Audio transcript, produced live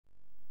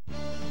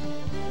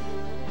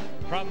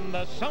From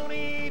the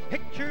Sony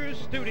Pictures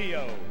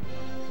Studio,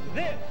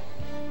 this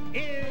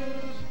is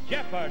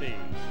Jeopardy!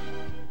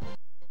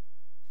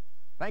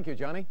 Thank you,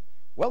 Johnny.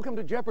 Welcome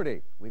to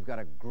Jeopardy! We've got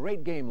a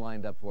great game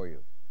lined up for you.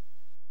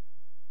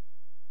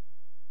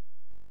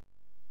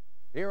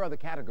 Here are the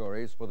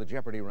categories for the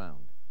Jeopardy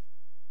round.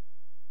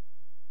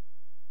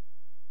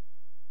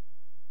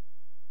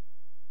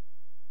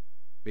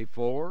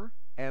 Before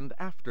and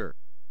after.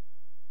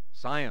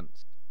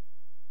 Science.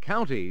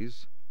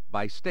 Counties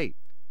by state.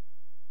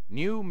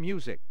 New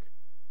music.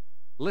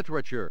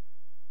 Literature.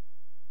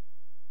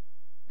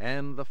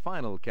 And the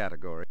final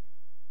category,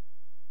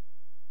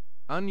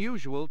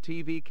 unusual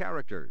TV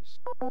characters.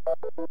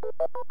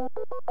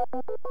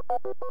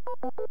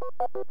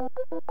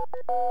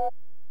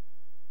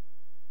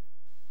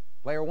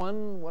 Player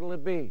one, what'll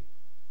it be?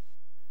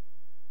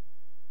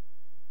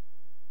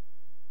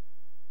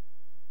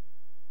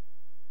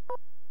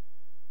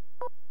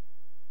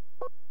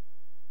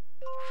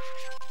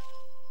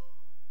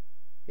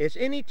 It's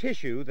any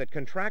tissue that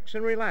contracts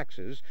and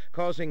relaxes,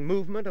 causing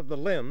movement of the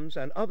limbs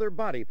and other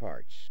body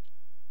parts.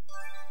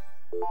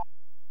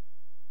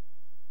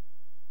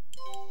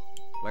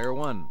 Player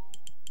one.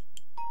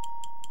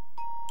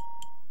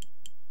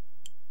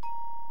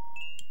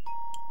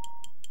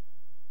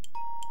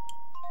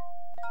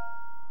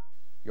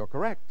 You're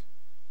correct.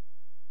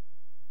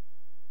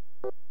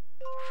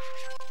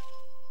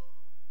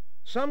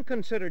 Some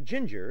consider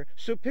ginger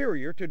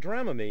superior to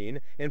Dramamine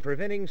in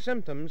preventing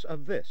symptoms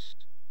of this.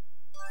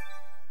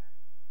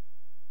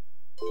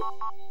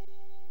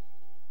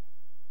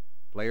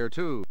 Player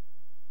two.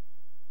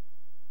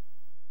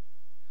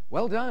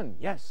 Well done,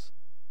 yes.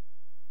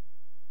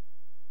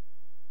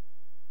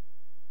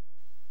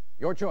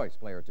 Your choice,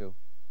 player two.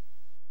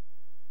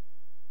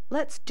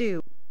 Let's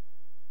do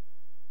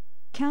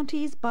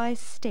counties by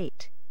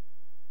state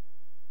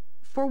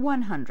for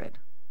 100.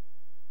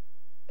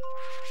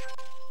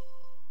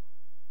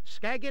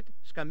 Skagit,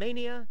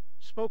 Skamania,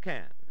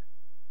 Spokane.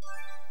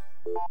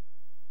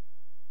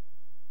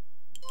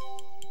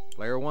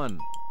 Player one.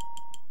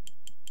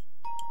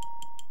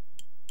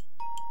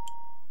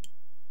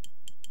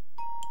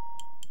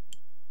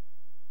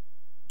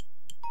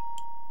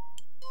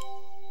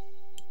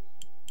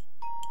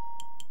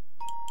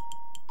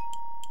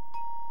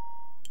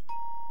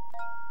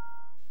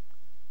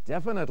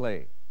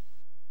 Definitely.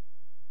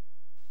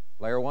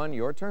 Player one,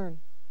 your turn.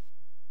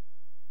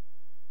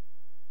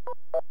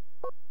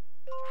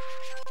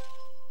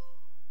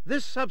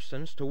 This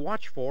substance to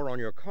watch for on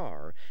your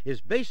car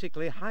is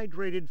basically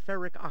hydrated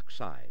ferric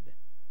oxide.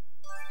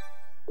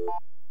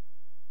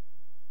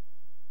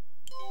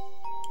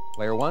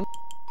 Player one.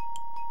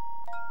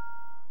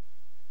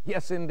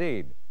 Yes,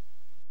 indeed.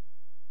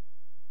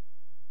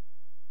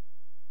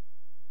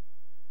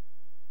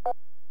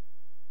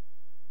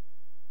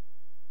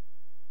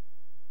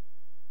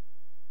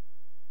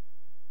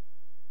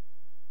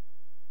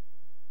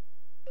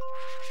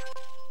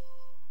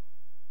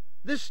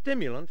 This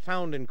stimulant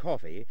found in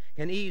coffee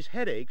can ease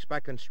headaches by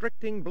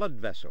constricting blood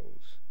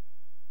vessels.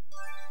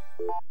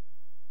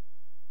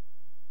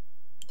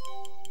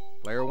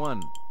 Player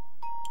one.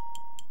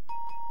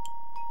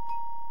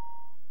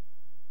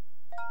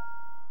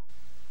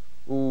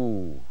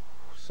 Ooh,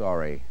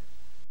 sorry.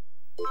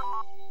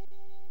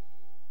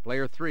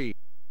 Player three.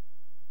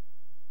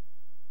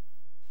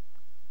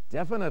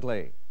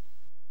 Definitely.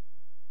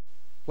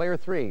 Player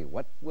three,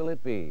 what will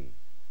it be?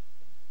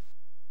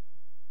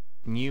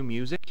 New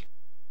music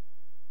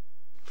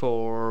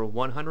for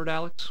 100,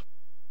 Alex?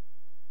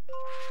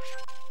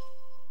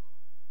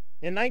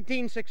 In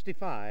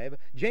 1965,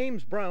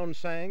 James Brown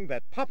sang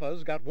that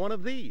Papa's got one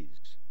of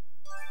these.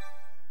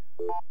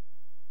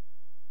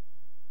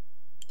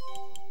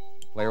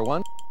 Player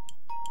one.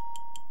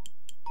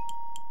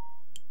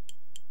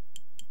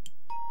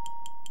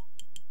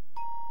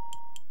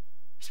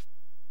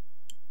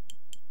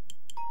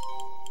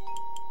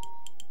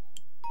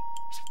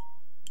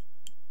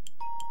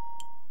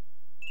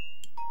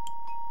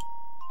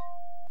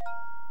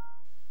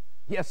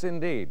 Yes,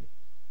 indeed.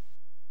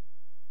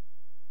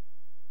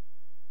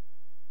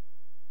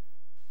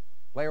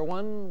 Player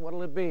one,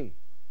 what'll it be?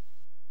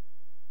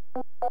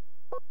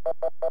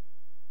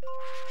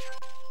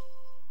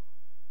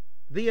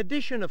 The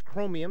addition of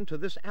chromium to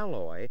this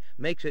alloy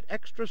makes it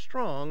extra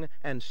strong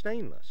and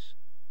stainless.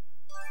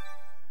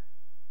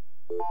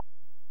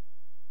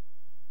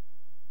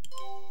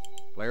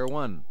 Player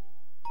one.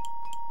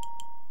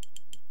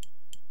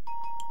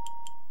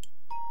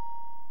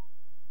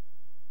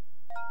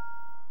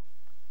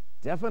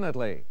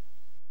 Definitely.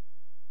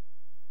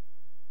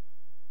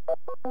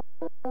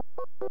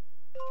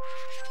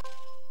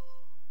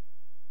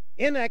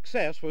 In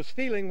Excess was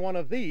feeling one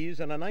of these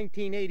in a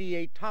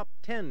 1988 top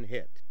 10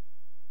 hit.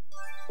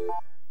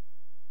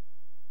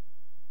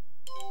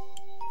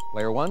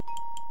 Player one.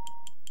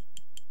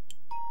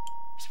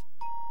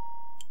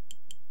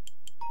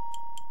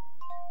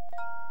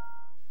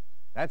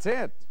 That's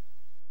it.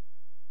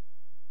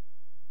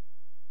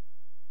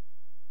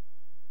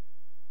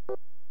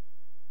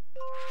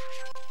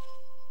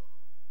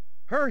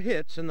 Her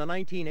hits in the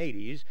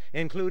 1980s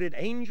included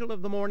Angel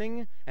of the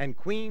Morning and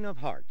Queen of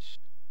Hearts.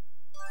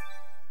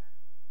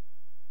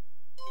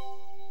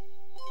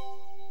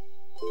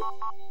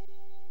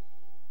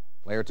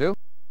 Player 2.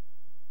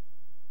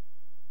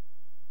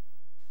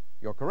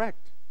 You're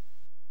correct.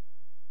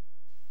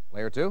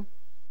 Player 2.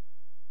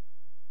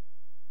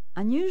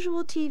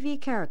 Unusual TV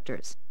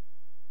characters.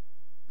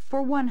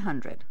 For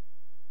 100.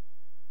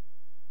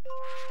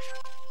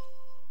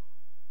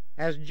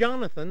 As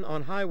Jonathan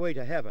on Highway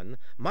to Heaven,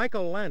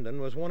 Michael Landon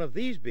was one of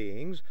these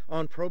beings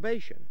on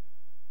probation.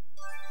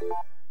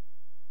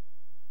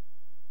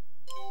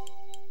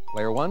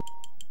 Player 1.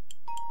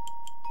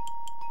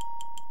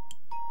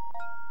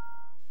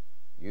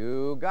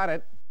 You got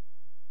it.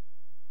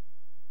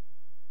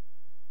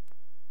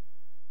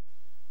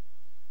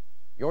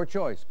 Your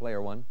choice,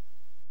 Player 1.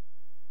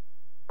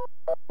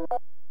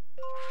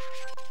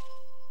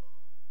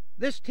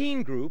 This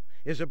teen group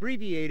is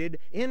abbreviated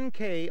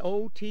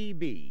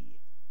NKOTB.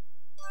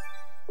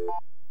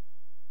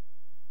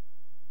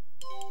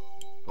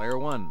 Player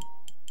 1.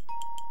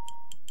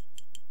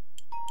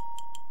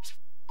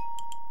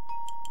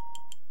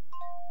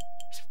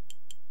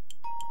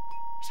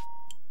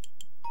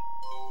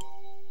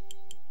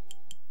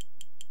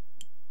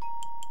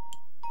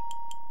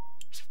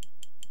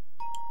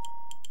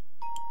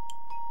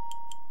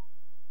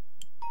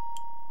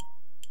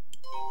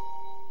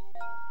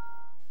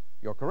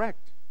 You're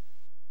correct.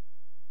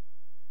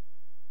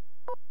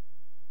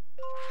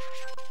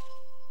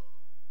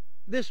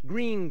 This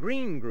Green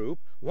Green group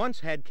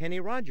once had Kenny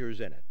Rogers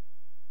in it.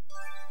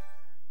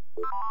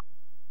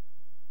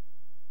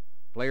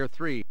 Player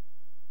 3.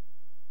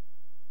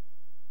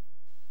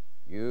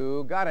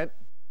 You got it.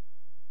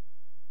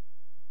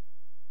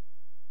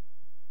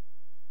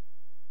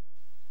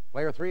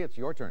 Player 3, it's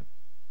your turn.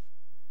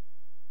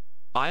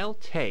 I'll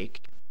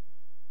take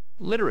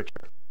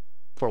literature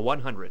for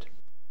 100.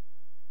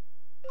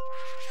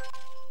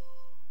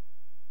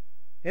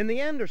 In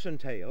the Anderson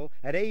tale,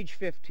 at age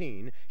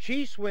 15,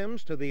 she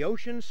swims to the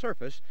ocean's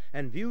surface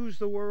and views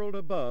the world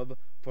above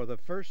for the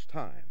first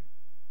time.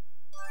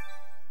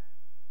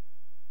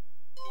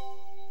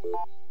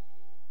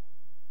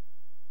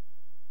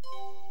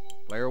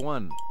 Player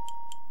 1.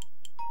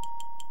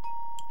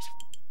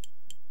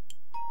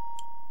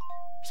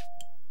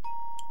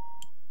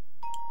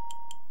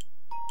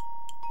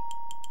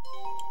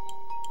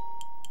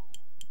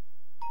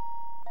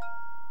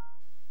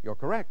 You're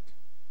correct.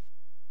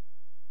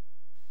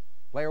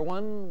 Player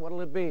 1, what'll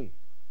it be?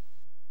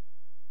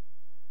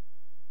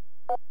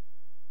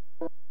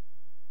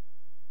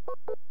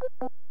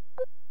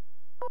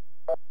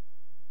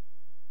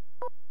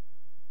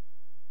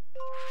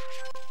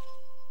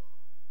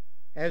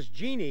 As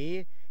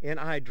Jeannie in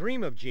I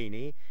Dream of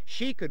Jeannie,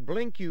 she could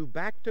blink you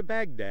back to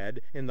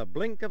Baghdad in the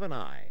blink of an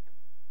eye.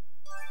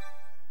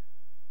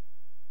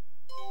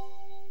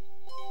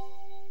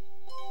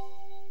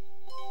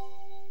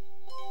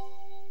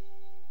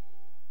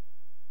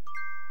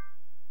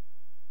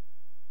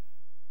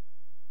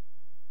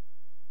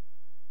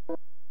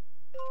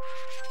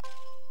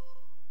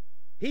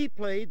 He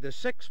played the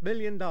 $6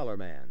 Million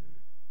Man.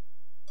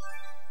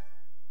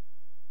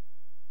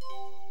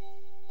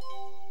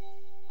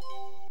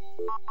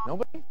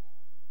 Nobody?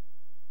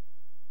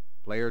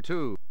 Player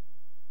 2.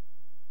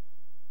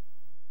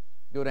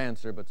 Good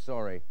answer, but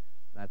sorry,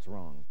 that's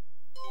wrong.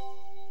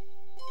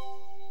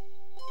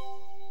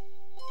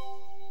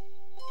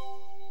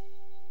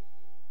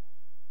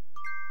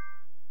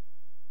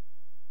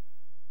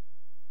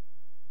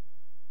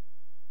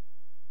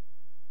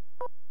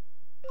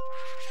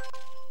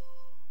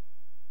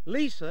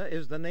 Lisa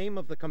is the name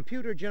of the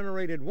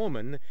computer-generated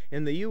woman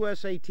in the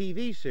USA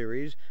TV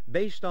series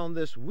based on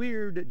this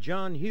weird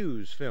John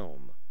Hughes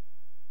film.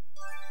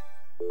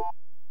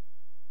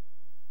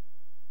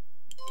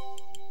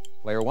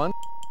 Player 1.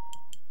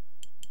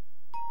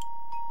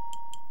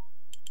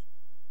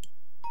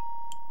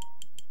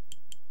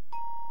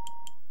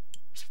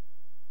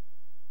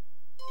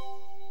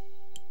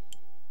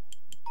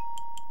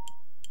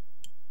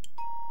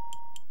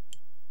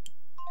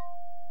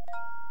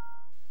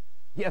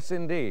 Yes,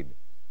 indeed.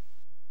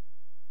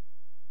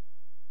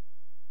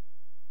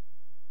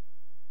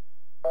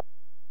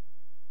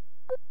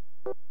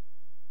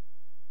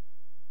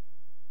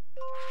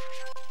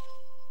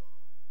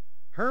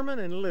 Herman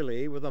and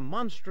Lily were the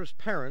monstrous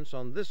parents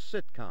on this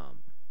sitcom.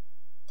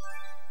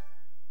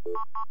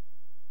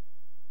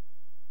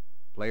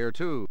 Player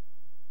 2.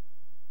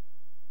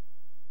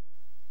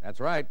 That's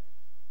right.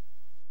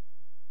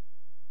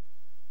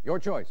 Your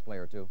choice,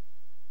 Player 2.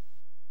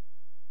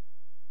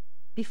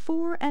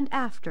 Before and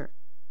after.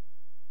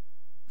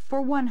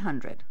 For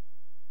 100.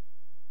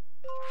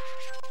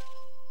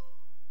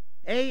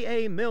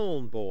 A.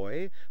 Milne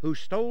boy who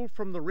stole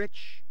from the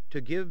rich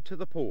to give to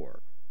the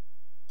poor.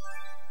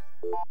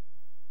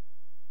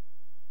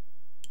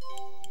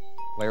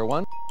 Player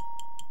 1.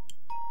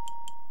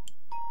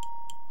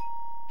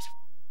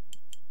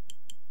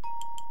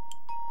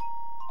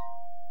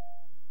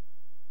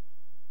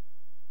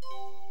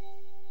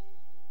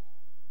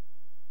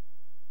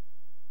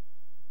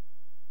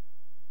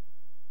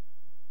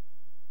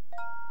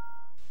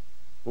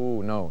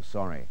 Ooh, no,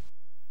 sorry.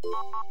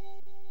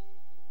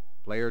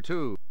 Player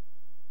 2.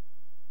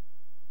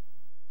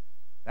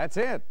 That's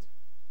it.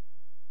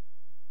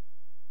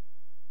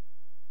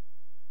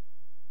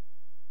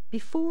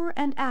 Before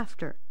and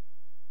after.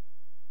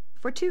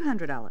 For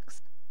 200,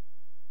 Alex.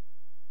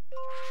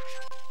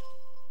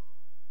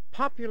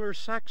 Popular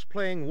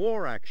sax-playing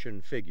war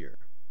action figure.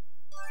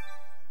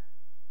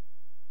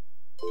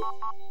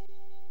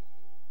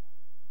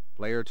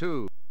 Player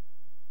 2.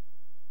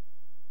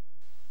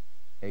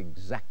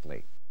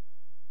 Exactly.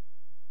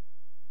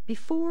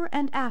 Before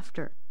and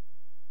after.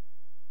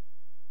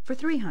 For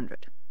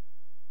 300.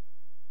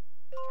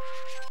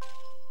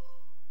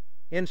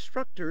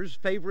 Instructor's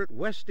favorite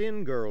West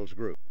End girls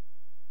group.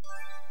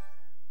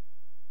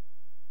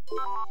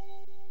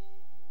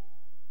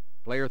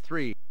 Player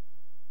 3.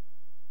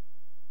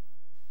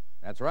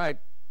 That's right.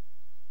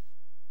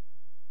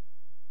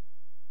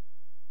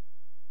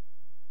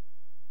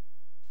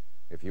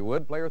 If you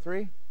would, player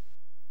 3.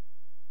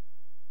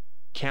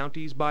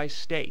 Counties by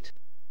state.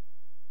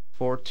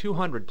 For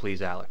 200,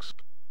 please, Alex.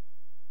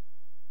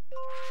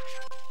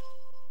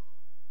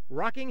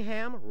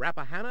 Rockingham,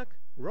 Rappahannock,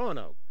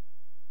 Roanoke.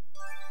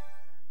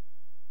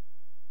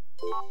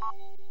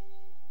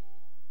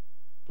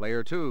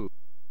 Player 2.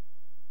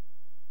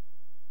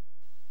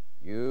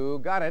 You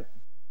got it.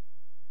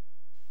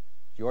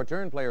 It's your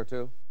turn, player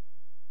 2.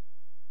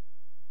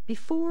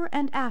 Before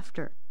and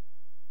after.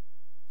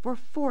 For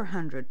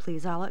 400,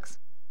 please, Alex.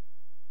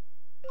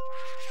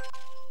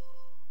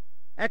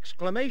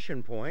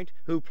 Exclamation point,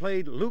 who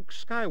played Luke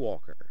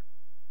Skywalker.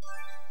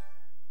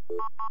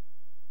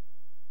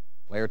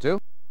 Player 2.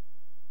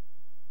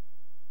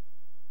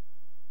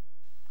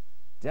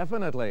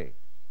 Definitely.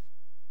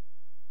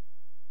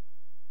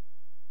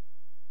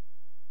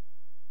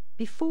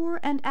 Before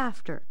and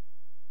after.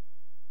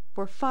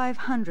 For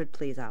 500,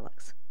 please,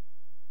 Alex.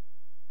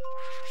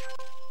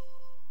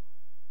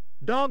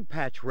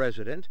 Dogpatch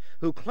resident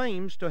who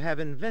claims to have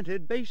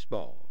invented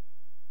baseball.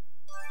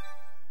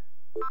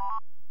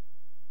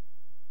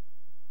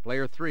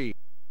 Player 3.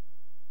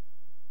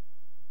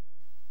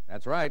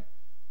 That's right.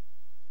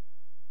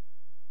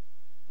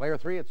 Player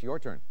 3, it's your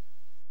turn.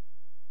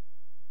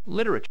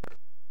 Literature.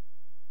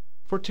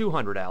 For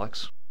 200,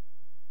 Alex.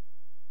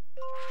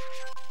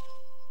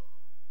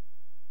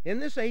 In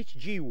this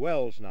H.G.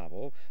 Wells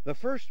novel, the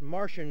first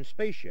Martian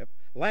spaceship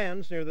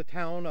lands near the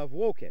town of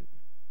Wokin.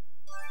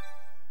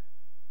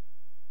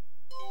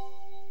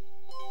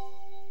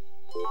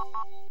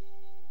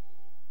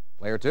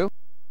 Player 2.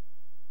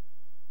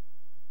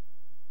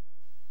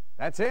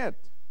 That's it.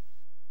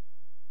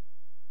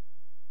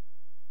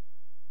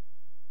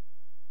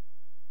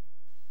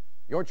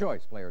 Your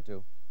choice, player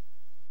 2.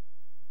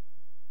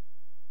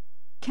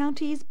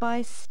 Counties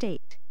by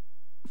state.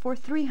 For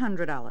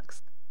 300,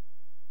 Alex.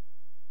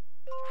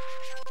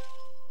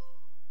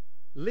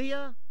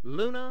 Leah,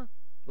 Luna,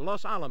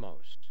 Los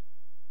Alamos.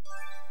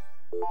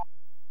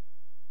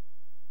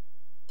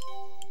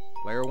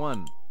 Player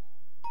 1.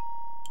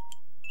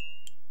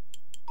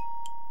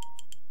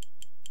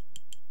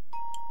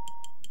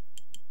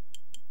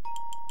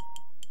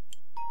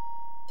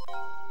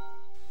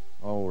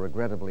 Oh,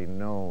 regrettably,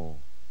 no.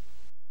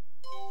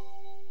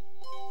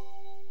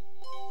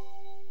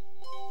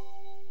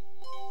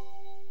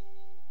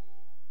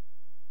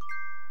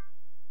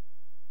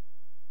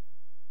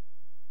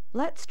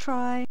 Let's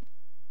try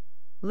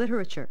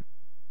literature.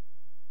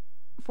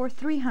 For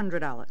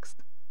 300, Alex.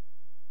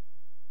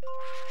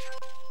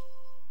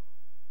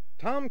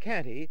 Tom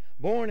Canty,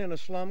 born in a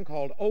slum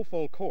called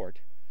Offal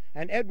Court,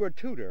 and Edward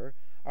Tudor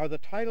are the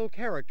title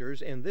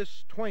characters in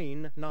this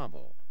Twain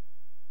novel.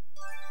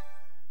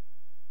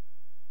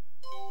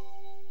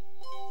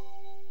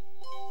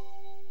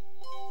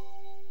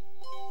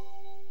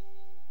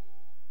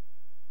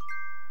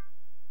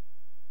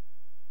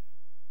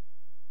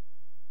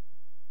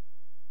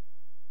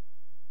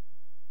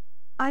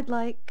 I'd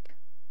like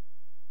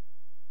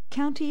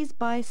counties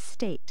by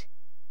state.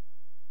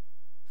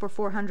 For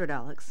 400,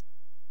 Alex.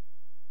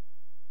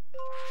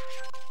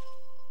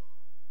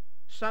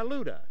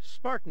 Saluda,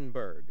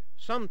 Spartanburg,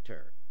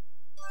 Sumter.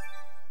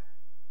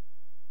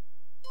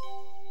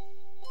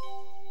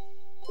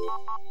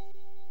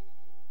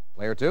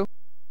 Player 2.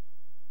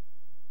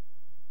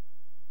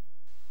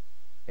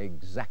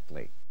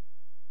 Exactly.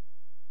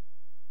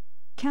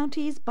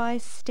 Counties by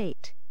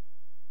state.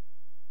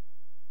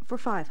 For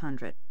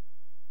 500.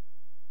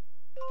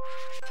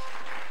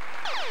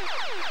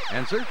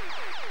 Answer,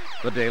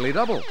 the Daily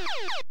Double.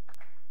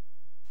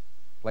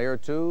 Player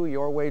 2,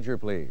 your wager,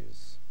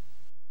 please.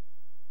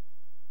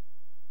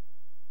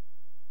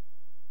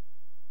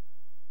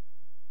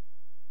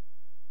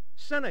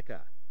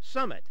 Seneca,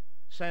 Summit,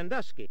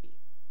 Sandusky.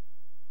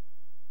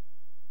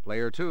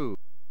 Player 2.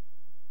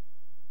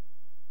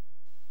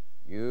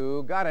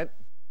 You got it.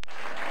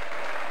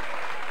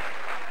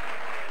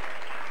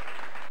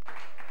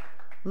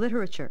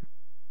 Literature.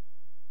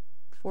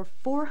 For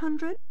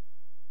 400.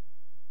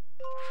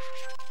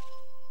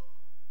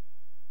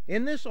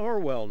 In this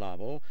Orwell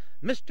novel,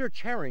 Mr.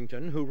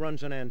 Charrington, who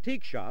runs an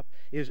antique shop,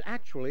 is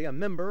actually a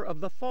member of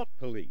the Thought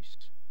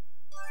Police.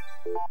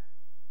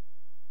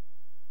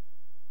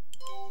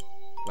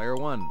 Player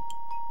 1.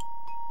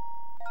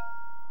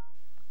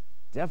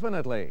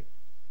 Definitely.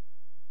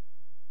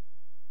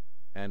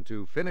 And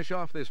to finish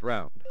off this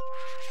round,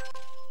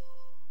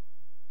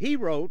 He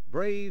wrote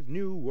Brave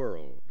New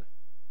World.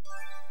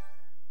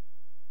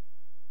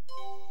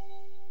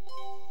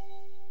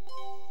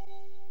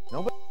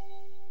 nobody.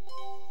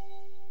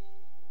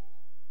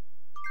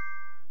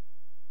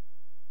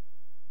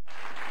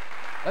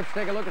 Let's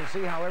take a look and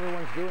see how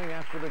everyone's doing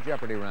after the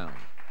Jeopardy round.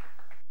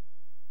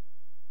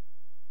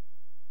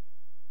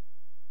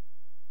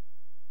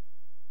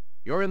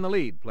 You're in the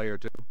lead, Player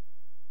 2.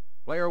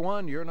 Player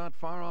 1, you're not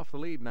far off the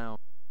lead now.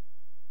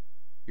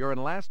 You're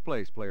in last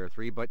place, Player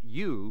 3, but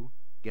you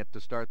get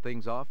to start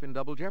things off in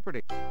Double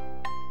Jeopardy.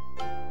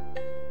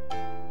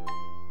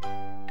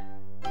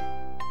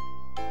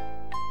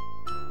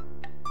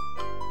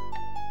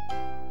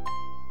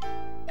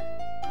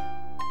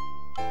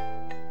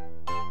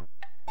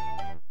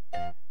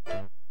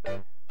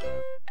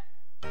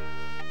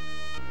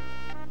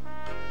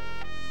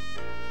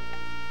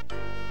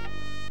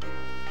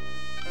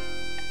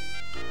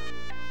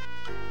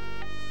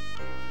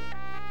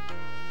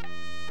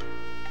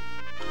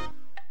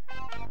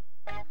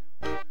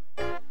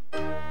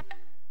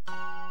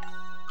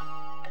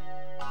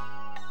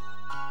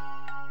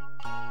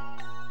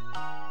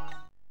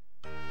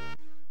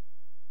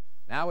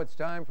 Now it's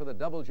time for the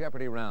Double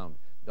Jeopardy round.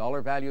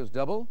 Dollar values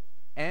double,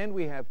 and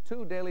we have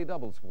 2 daily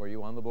doubles for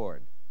you on the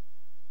board.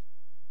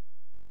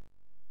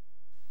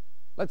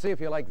 Let's see if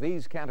you like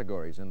these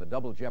categories in the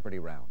Double Jeopardy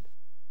round.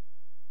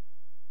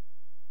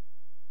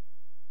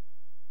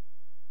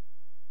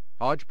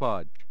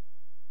 Hodgepodge,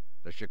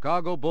 the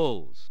Chicago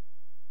Bulls,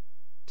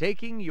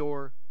 taking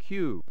your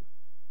cue,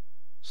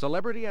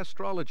 celebrity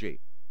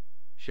astrology,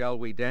 shall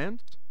we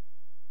dance?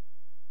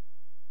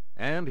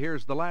 And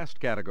here's the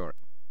last category.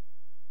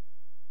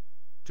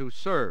 To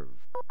serve.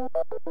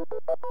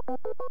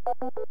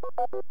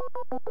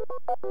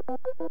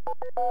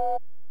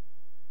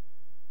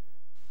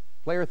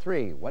 Player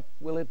 3, what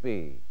will it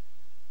be?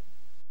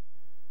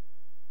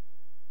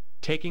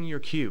 Taking your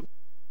cue.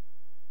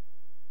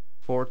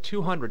 For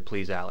 200,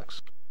 please,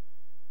 Alex.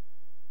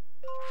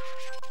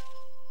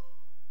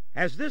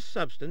 As this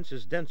substance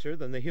is denser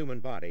than the human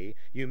body,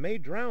 you may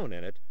drown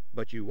in it,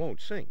 but you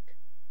won't sink.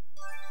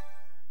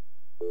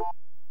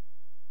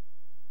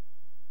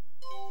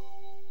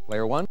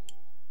 Player 1.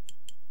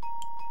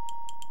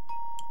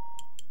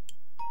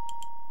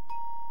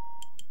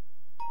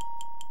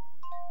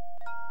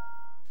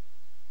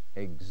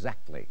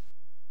 Exactly.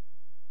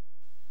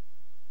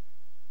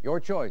 Your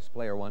choice,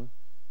 Player 1.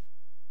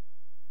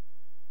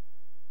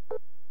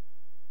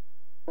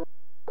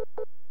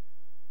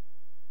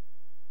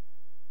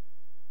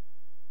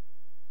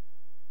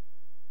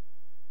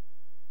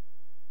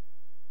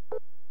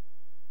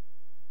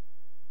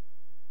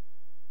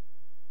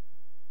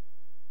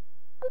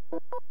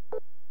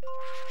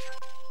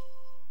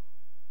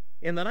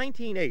 In the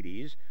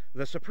 1980s,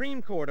 the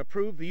Supreme Court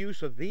approved the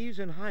use of these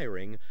in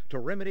hiring to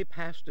remedy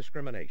past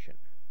discrimination.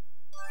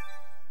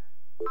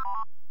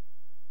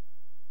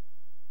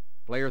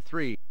 Player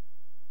 3.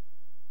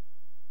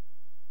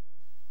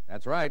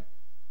 That's right.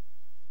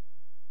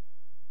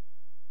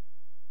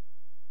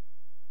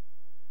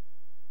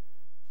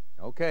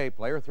 Okay,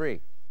 Player 3.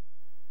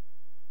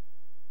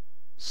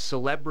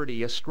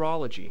 Celebrity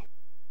astrology.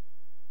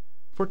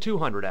 For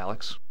 200,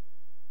 Alex.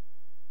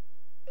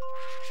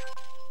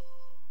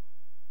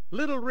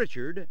 Little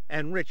Richard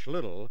and Rich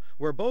Little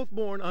were both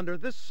born under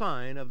this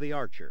sign of the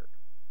Archer.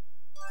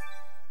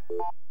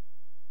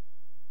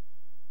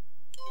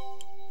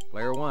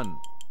 Player 1.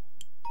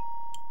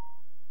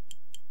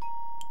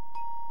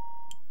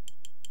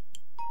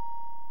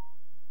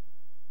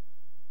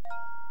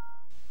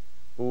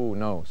 Ooh,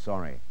 no,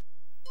 sorry.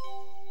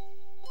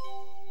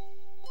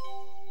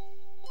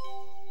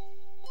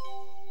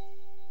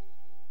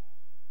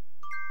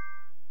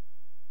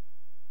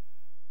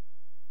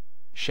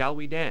 Shall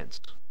we dance?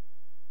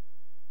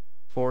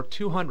 For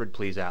 200,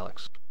 please,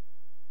 Alex.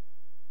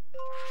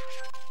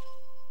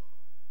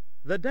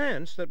 The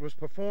dance that was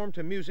performed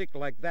to music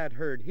like that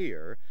heard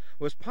here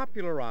was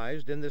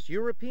popularized in this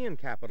European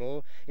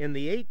capital in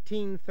the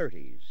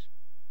 1830s.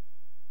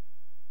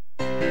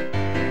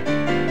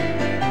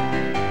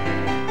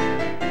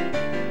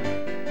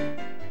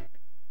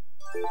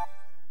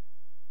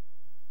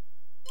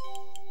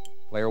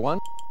 Player 1.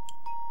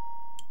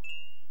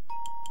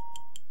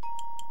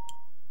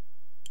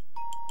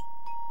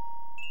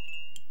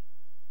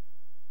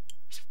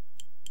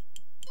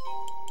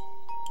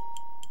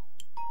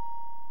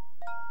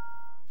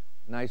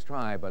 Nice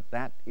try, but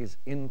that is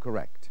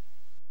incorrect.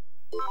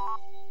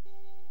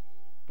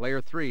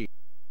 Player 3.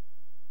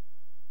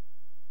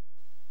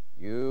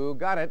 You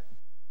got it.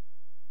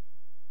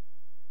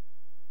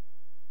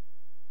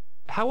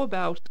 How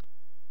about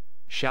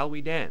Shall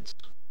we dance?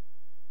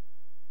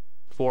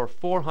 For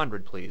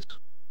 400, please.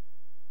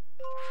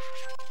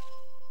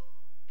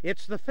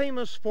 It's the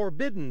famous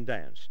forbidden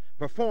dance,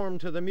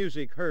 performed to the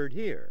music heard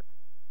here.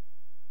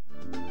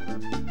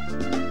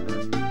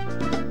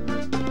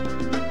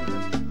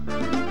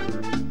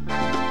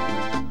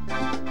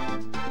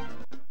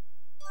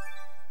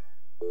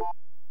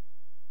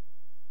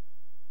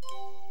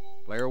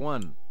 Player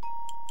 1.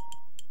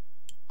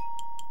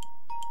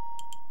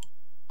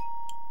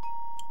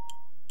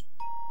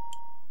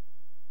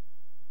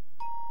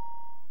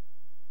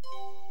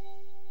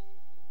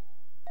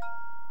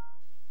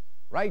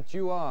 Right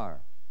you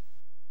are.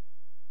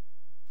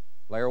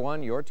 Player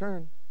 1, your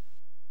turn.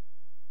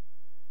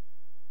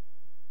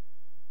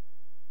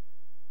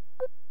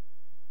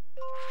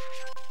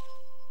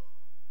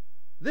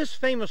 This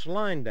famous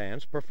line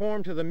dance,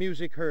 performed to the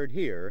music heard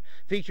here,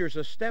 features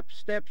a step,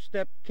 step,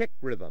 step kick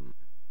rhythm.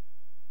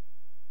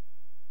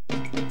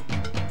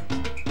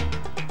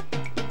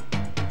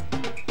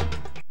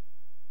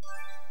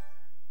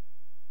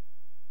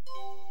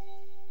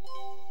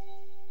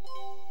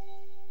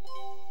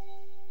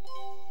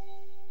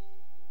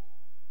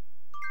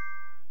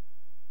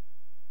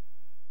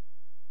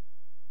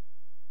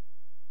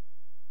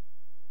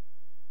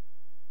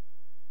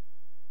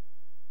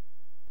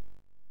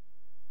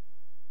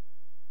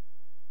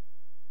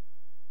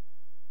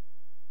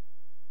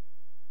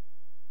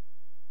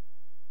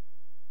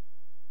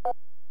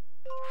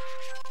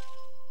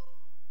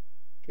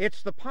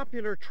 It's the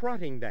popular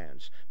trotting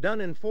dance,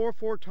 done in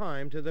 4/4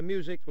 time to the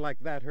music like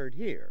that heard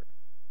here.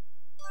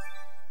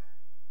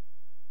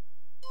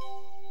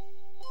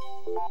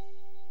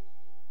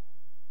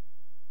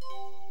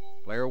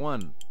 Player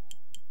 1.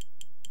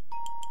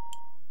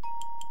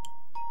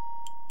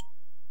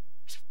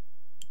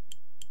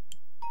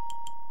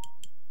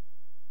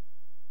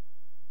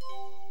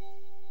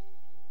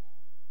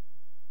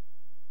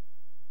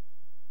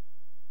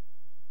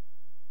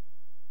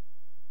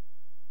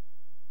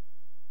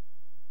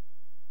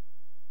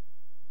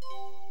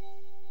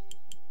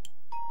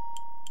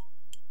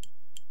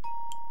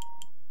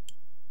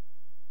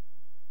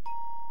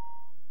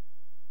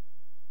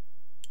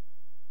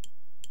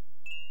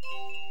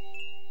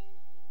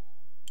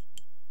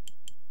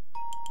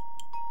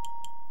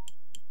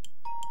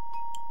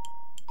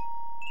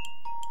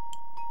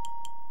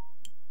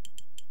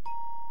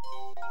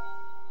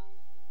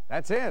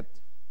 That's it.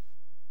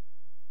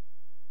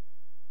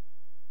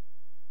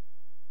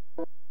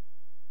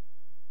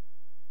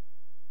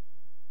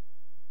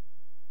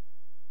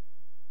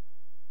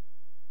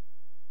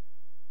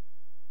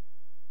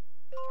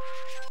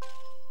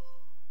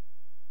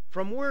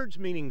 From words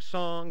meaning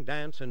song,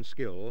 dance, and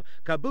skill,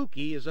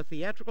 kabuki is a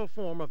theatrical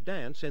form of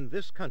dance in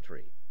this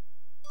country.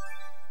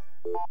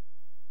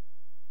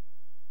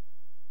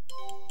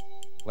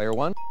 Player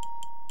 1.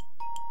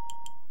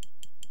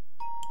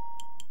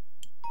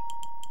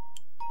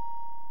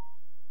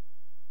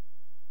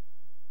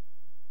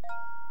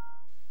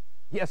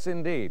 Yes,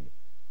 indeed.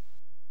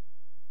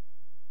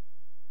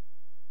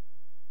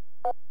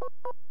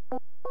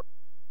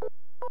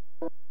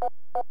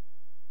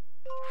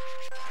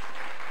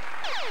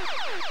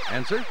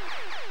 Answer,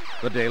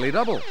 the Daily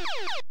Double.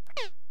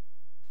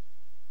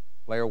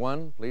 Player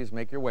 1, please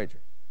make your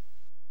wager.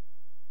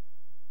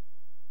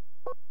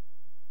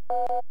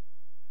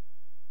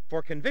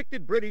 For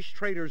convicted British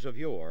traders of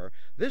yore,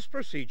 this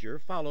procedure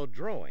followed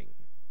drawing.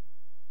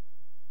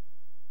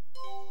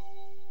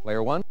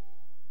 Player 1.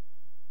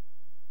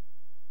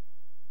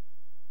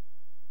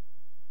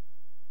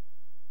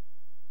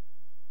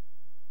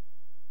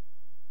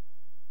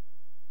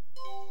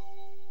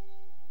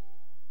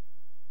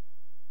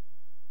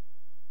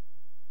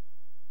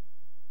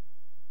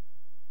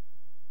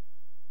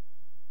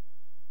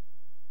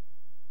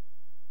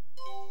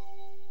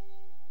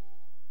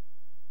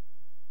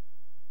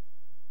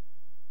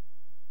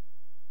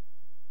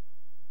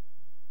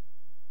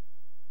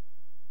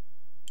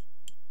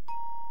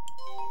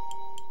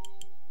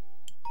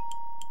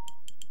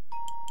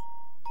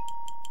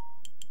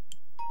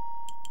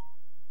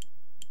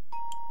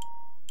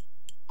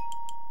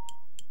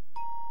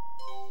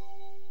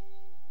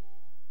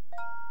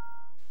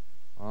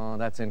 Oh,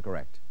 that's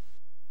incorrect.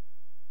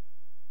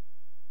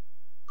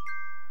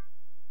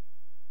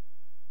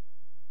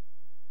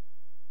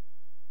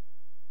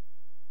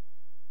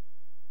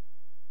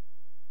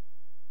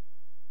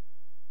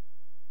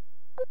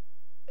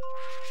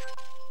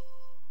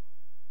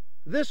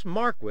 This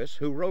Marquis,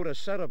 who wrote a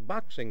set of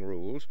boxing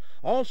rules,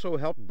 also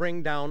helped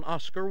bring down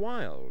Oscar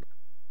Wilde.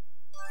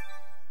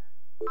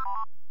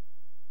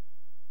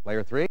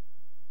 Player 3.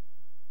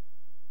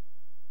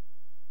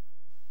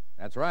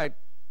 That's right.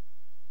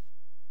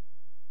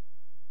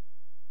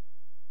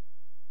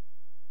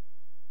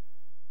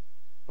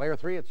 Player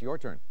 3, it's your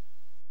turn.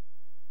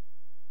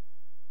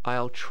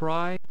 I'll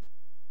try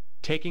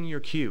taking your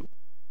cue.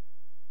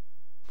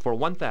 For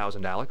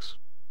 1,000, Alex.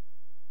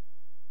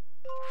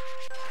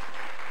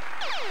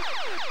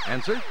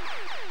 Answer,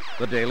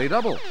 the Daily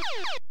Double.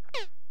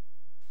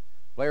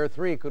 Player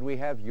 3, could we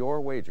have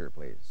your wager,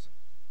 please?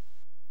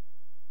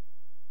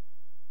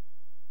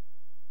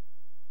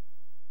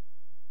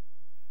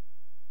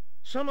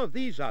 Some of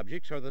these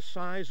objects are the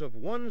size of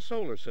one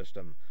solar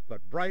system,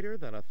 but brighter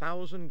than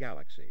 1,000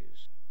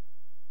 galaxies.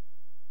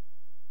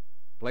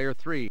 Player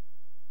 3.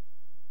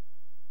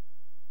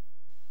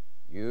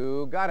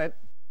 You got it.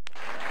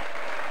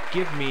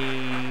 Give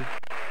me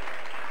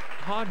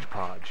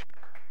hodgepodge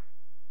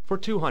for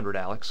 200,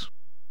 Alex.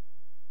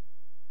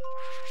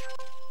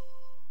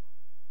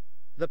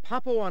 The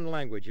Papuan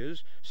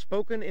languages,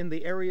 spoken in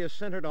the area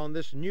centered on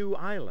this new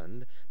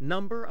island,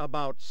 number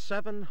about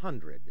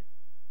 700.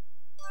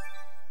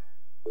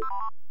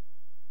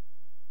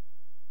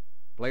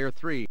 Player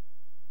 3.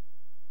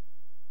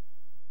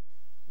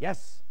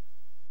 Yes.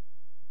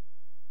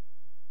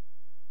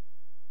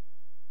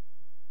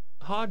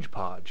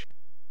 Hodgepodge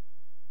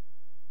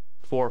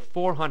for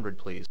 400,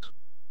 please.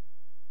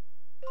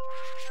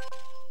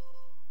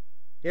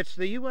 It's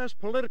the U.S.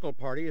 political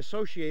party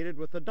associated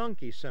with the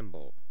donkey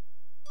symbol.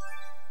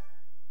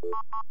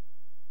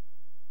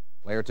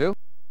 Player 2.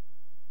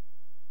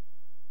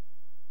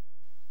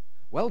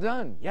 Well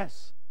done.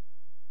 Yes.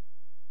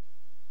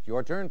 It's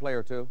your turn,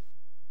 Player 2.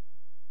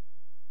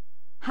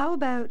 How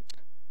about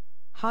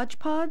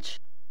hodgepodge?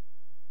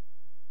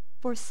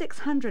 For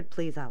 600,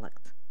 please,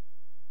 Alex.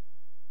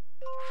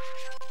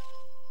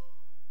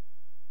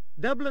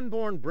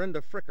 Dublin-born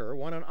Brenda Fricker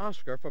won an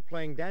Oscar for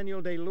playing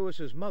Daniel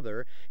Day-Lewis's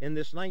mother in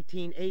this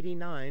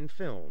 1989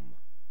 film.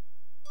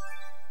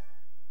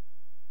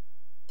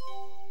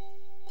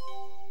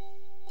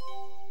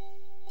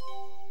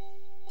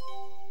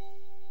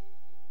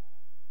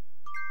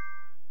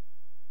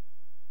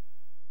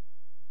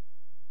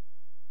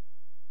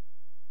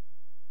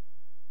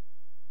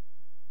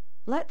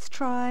 Let's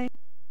try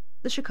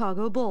the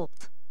Chicago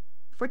Bulls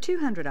for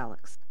 200,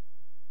 Alex.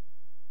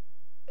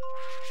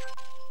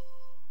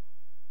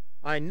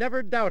 I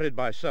never doubted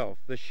myself,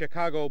 the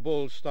Chicago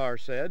Bulls star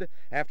said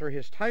after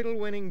his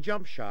title-winning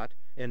jump shot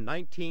in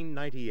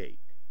 1998.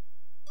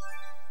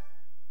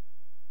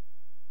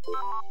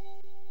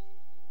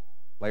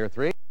 Player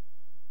 3.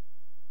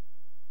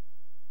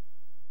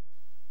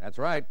 That's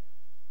right.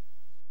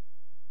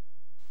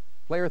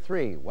 Player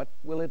 3, what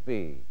will it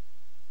be?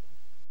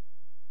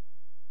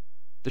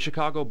 The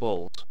Chicago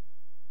Bulls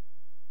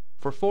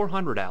for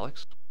 400,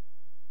 Alex.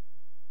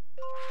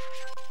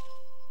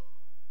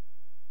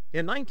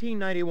 In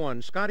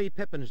 1991, Scottie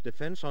Pippen's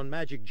defense on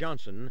Magic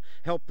Johnson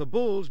helped the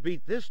Bulls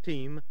beat this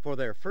team for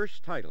their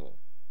first title.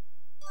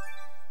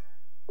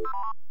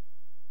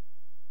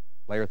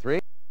 Player 3.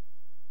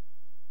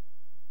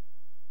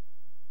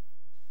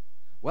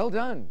 Well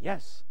done.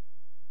 Yes.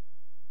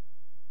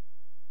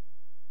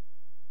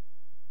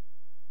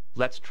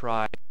 Let's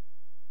try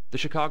the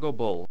Chicago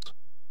Bulls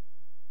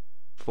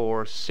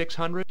for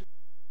 600.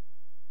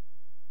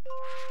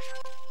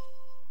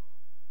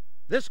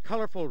 This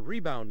colorful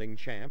rebounding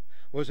champ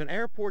was an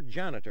airport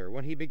janitor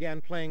when he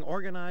began playing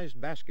organized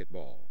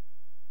basketball.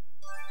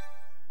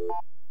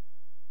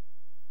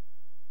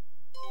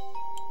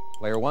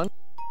 Player 1.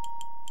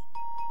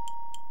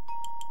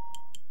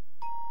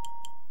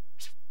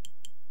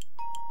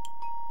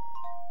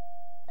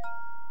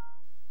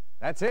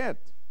 That's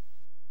it.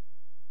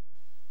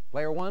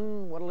 Player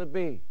 1, what'll it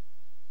be?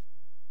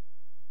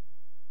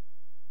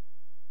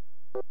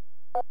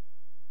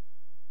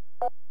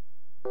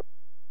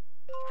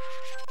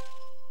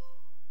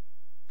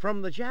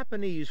 From the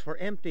Japanese for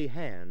empty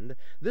hand,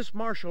 this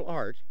martial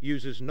art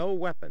uses no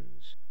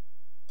weapons.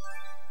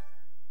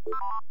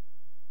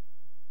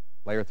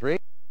 Player 3.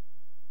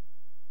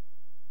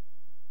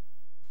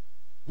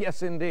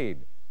 Yes, indeed.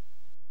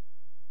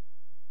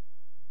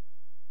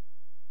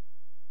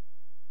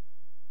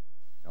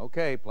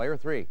 Okay, Player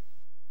 3.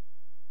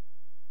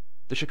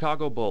 The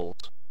Chicago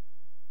Bulls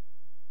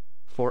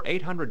for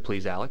 800,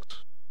 please,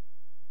 Alex.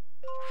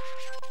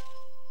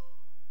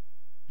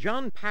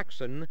 John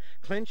Paxson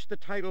clinched the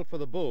title for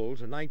the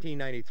Bulls in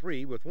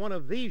 1993 with one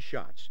of these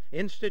shots,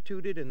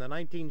 instituted in the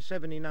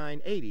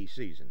 1979-80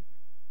 season.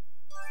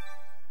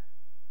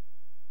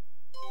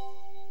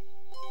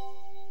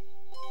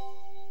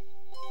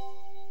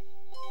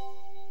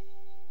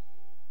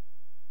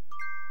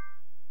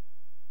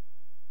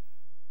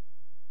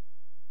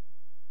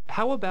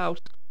 How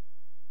about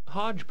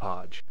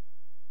hodgepodge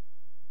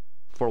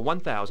for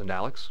 1,000,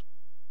 Alex?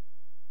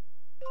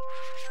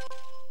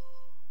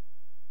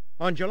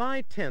 On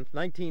July 10,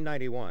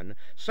 1991,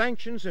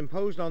 sanctions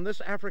imposed on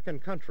this African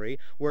country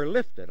were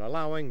lifted,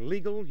 allowing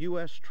legal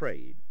U.S.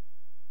 trade.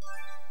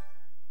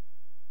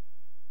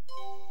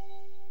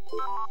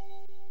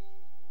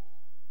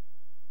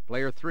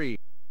 Player 3.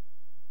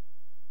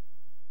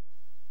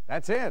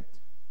 That's it.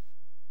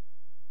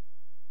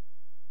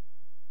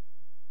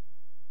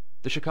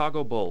 The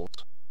Chicago Bulls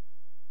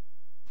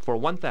for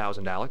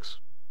 1,000, Alex.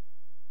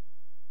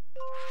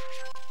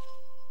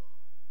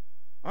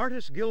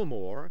 Artis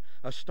Gilmore,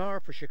 a star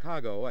for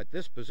Chicago at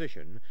this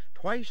position,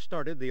 twice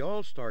started the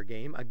All-Star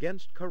game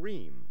against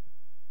Kareem.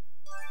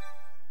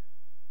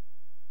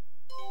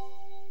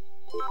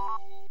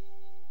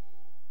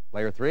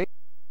 Player 3.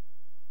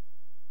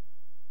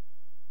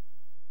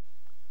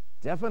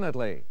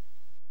 Definitely.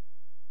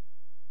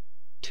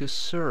 To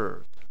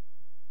serve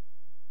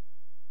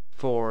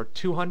For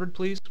 200,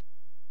 please.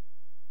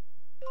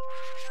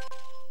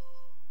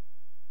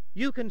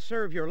 You can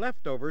serve your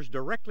leftovers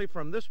directly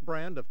from this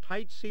brand of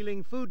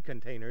tight-sealing food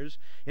containers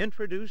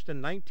introduced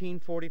in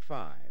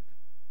 1945.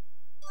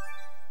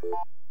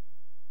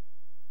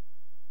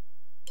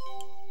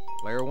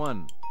 Player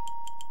 1.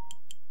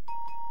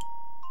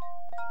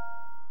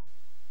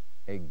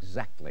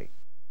 Exactly.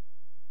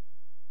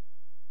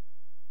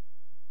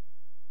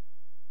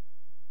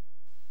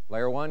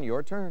 Player 1,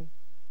 your turn.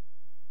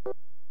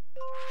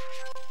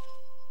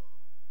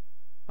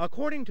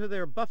 According to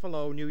their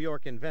Buffalo, New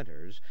York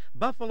inventors,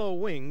 buffalo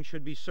wings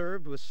should be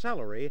served with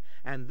celery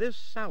and this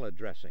salad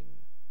dressing.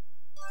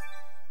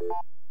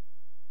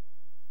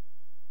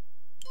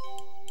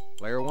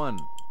 Player 1.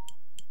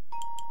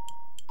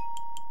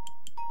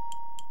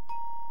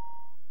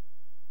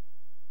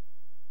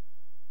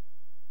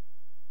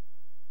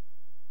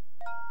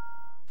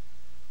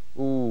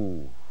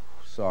 Ooh,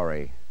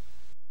 sorry.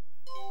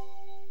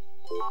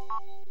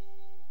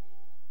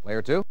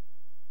 Player 2.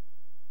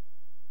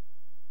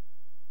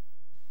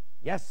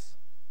 Yes.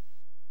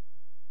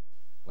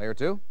 Player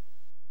 2.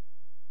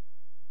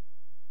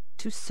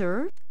 To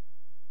serve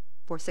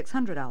for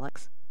 600,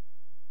 Alex.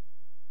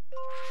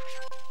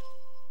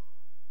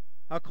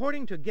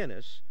 According to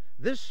Guinness,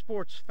 this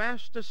sport's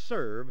fastest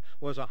serve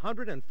was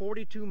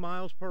 142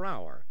 miles per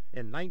hour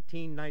in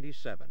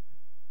 1997.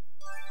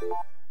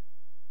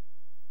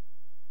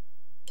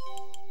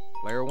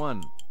 Player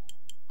 1.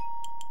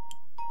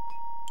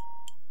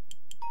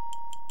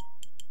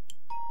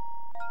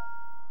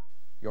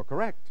 You're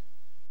correct.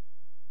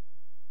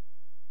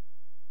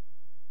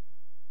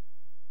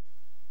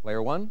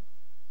 Player 1.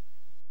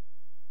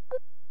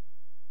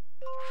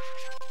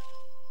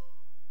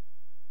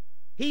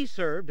 He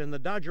served in the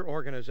Dodger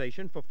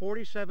organization for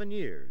 47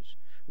 years,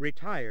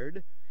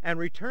 retired, and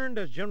returned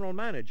as general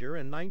manager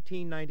in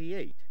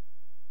 1998.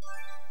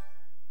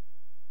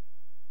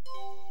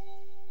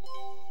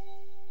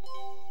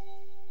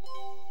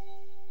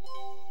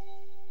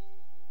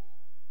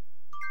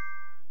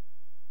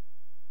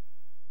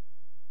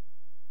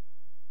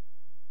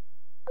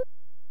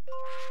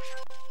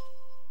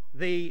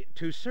 The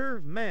To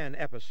Serve Man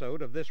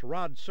episode of this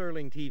Rod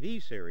Serling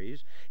TV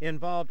series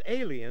involved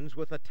aliens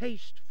with a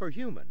taste for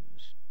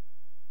humans.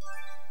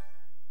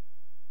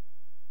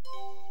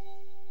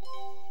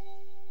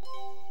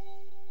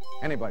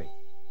 Anybody?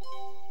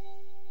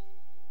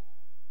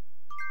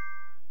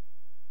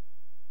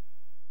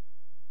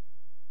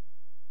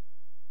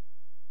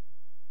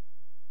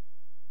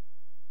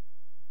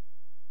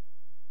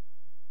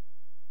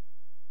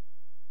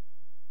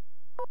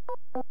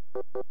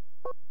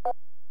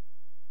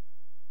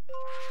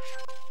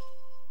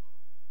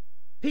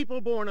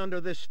 People born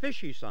under this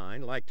fishy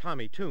sign, like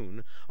Tommy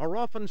Toon, are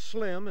often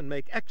slim and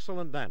make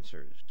excellent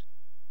dancers.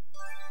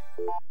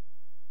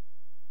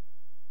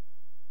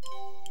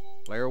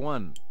 Player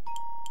 1.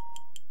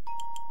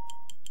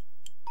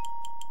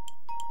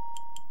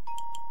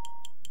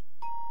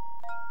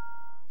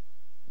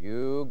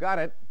 You got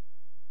it.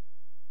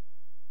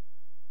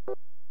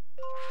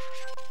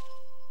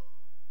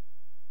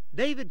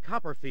 David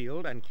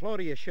Copperfield and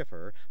Claudia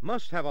Schiffer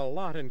must have a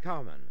lot in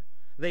common.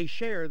 They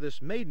share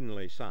this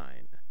maidenly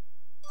sign.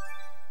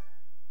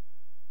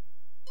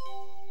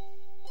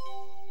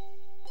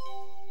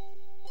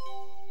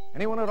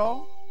 Anyone at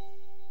all?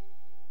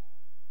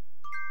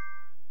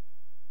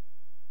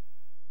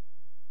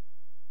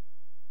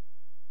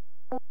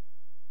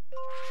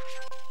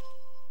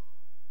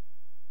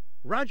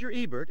 Roger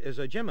Ebert is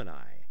a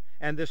Gemini,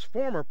 and this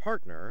former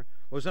partner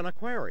was an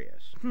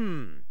Aquarius.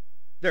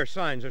 Their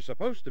signs are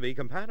supposed to be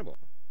compatible.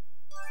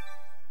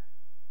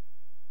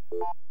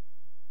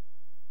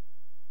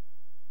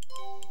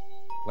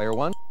 Player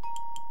 1.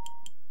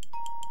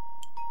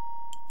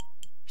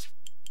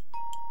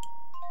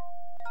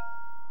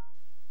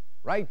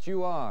 Right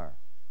you are.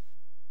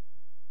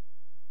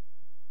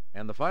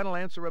 And the final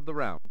answer of the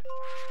round.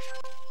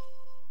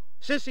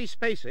 Sissy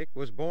Spacek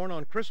was born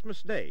on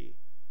Christmas Day,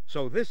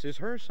 so this is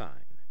her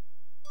sign.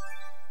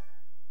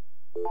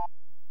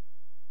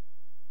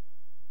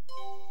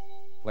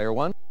 Player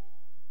 1.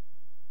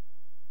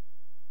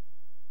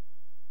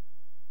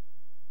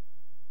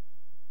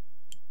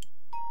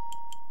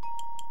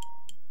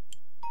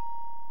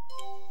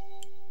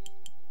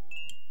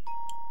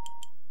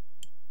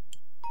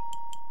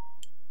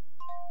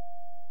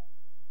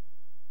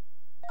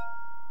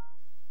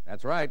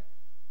 That's right.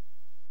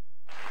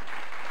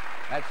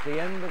 That's the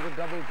end of the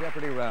Double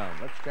Jeopardy round.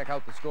 Let's check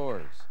out the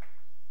scores.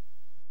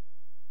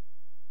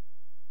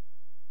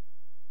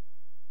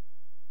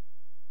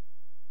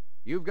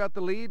 You've got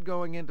the lead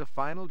going into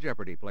Final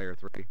Jeopardy, Player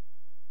 3.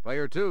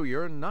 Player 2,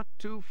 you're not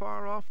too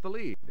far off the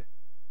lead.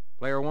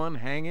 Player 1,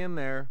 hang in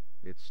there.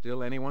 It's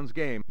still anyone's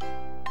game.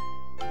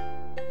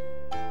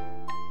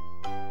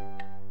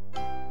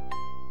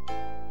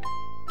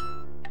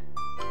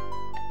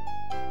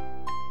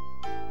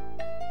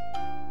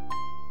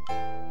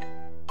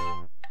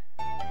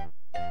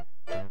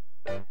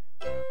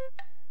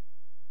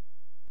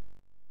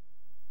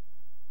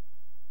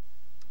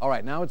 All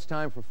right, now it's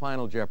time for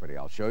Final Jeopardy.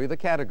 I'll show you the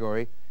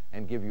category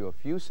and give you a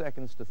few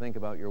seconds to think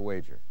about your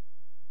wager.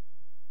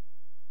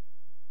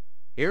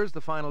 Here's the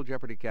Final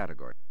Jeopardy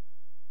category.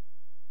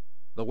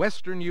 The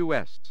Western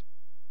U.S.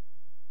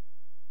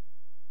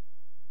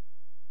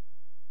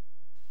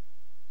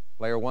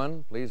 Player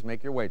 1, please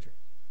make your wager.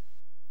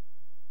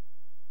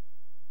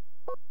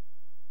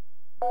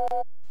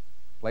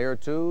 Player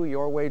 2,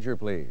 your wager,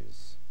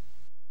 please.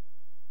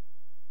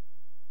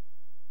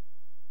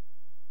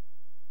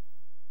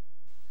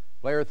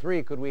 Player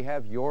 3, could we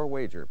have your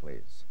wager,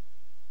 please?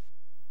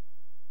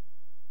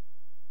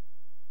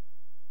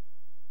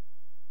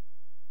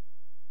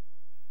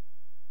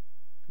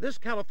 This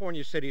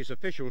California city's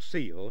official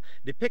seal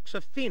depicts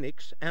a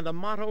phoenix and a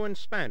motto in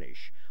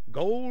Spanish: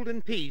 gold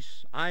in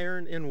peace,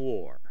 iron in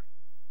war.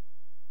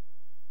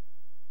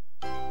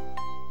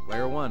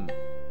 Player 1.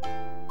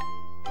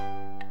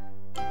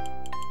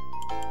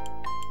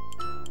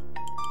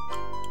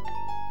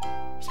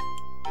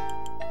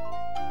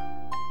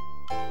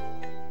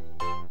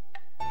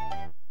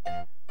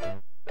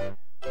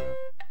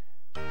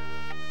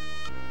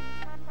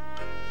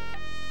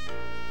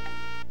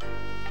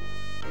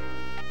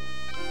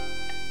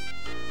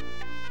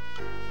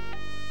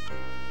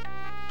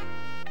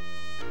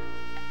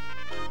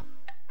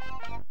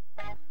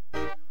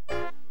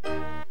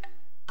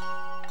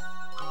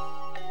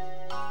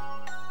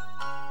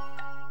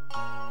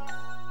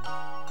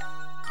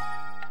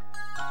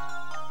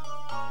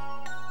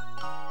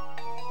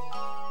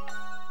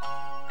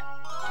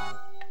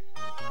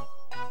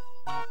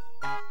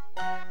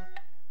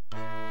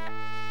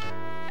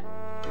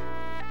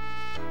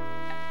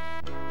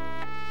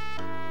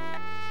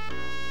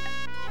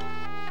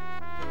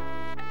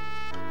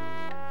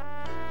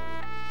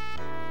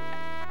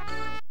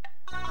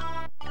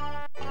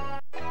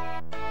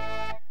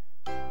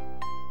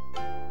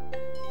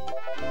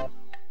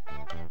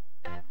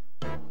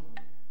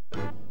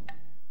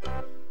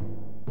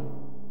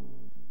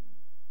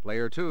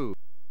 Player 2.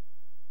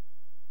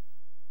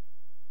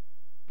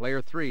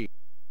 Player 3.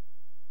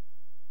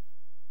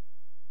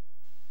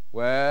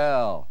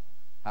 Well,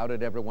 how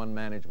did everyone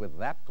manage with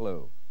that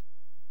clue?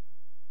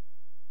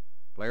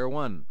 Player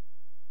 1.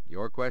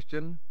 Your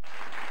question?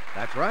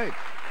 That's right.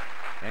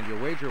 And your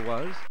wager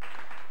was?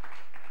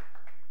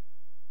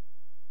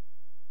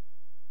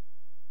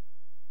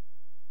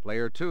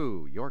 Player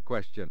 2. Your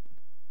question?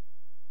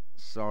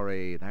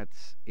 Sorry,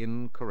 that's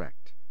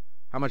incorrect.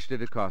 How much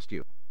did it cost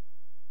you?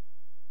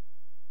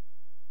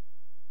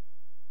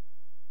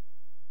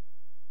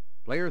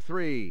 Player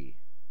 3,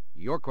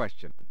 your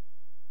question.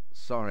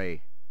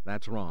 Sorry,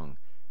 that's wrong.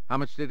 How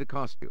much did it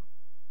cost you?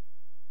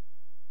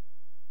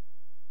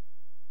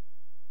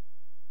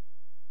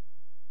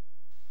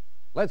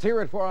 Let's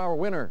hear it for our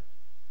winner,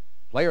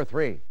 Player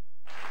 3.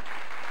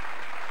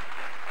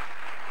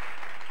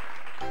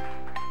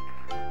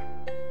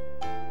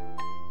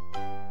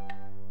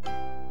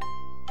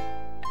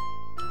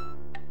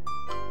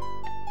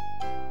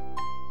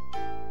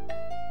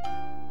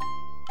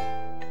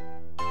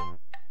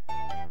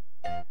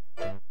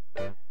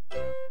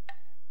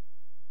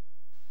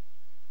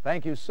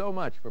 Thank you so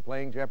much for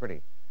playing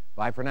Jeopardy!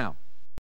 Bye for now.